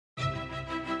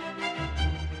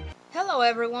Hello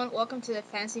everyone, welcome to the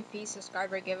Fancy Feast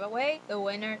subscriber giveaway. The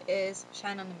winner is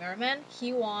Shannon the Merman.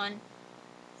 He won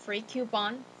free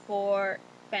coupon for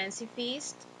Fancy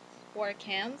Feast, 4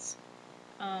 cans.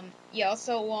 He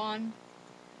also won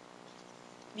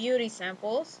beauty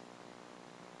samples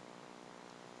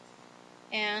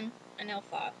and an nail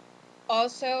file.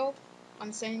 Also,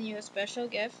 I'm sending you a special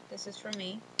gift. This is for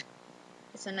me.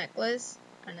 It's a necklace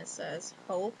and it says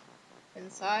hope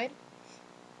inside.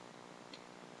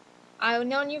 I've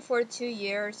known you for 2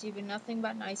 years, you've been nothing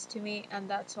but nice to me, and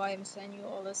that's why I'm sending you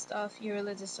all this stuff. You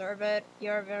really deserve it.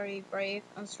 You're a very brave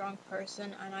and strong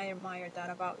person, and I admire that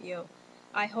about you.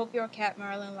 I hope your cat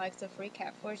Marilyn likes the free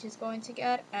cat food she's going to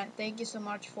get, and thank you so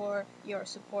much for your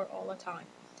support all the time.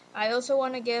 I also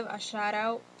want to give a shout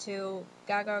out to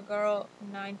Gaga Girl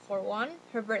 941.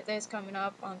 Her birthday is coming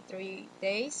up on 3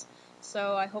 days,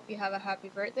 so I hope you have a happy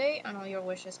birthday and all your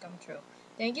wishes come true.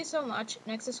 Thank you so much.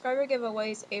 Next subscriber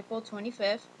giveaway is April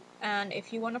 25th, and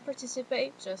if you want to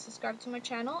participate, just subscribe to my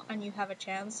channel and you have a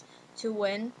chance to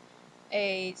win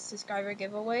a subscriber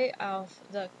giveaway of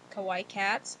the Kawaii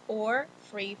cats or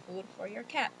free food for your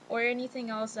cat or anything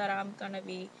else that I'm gonna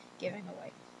be giving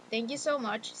away. Thank you so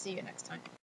much. See you next time.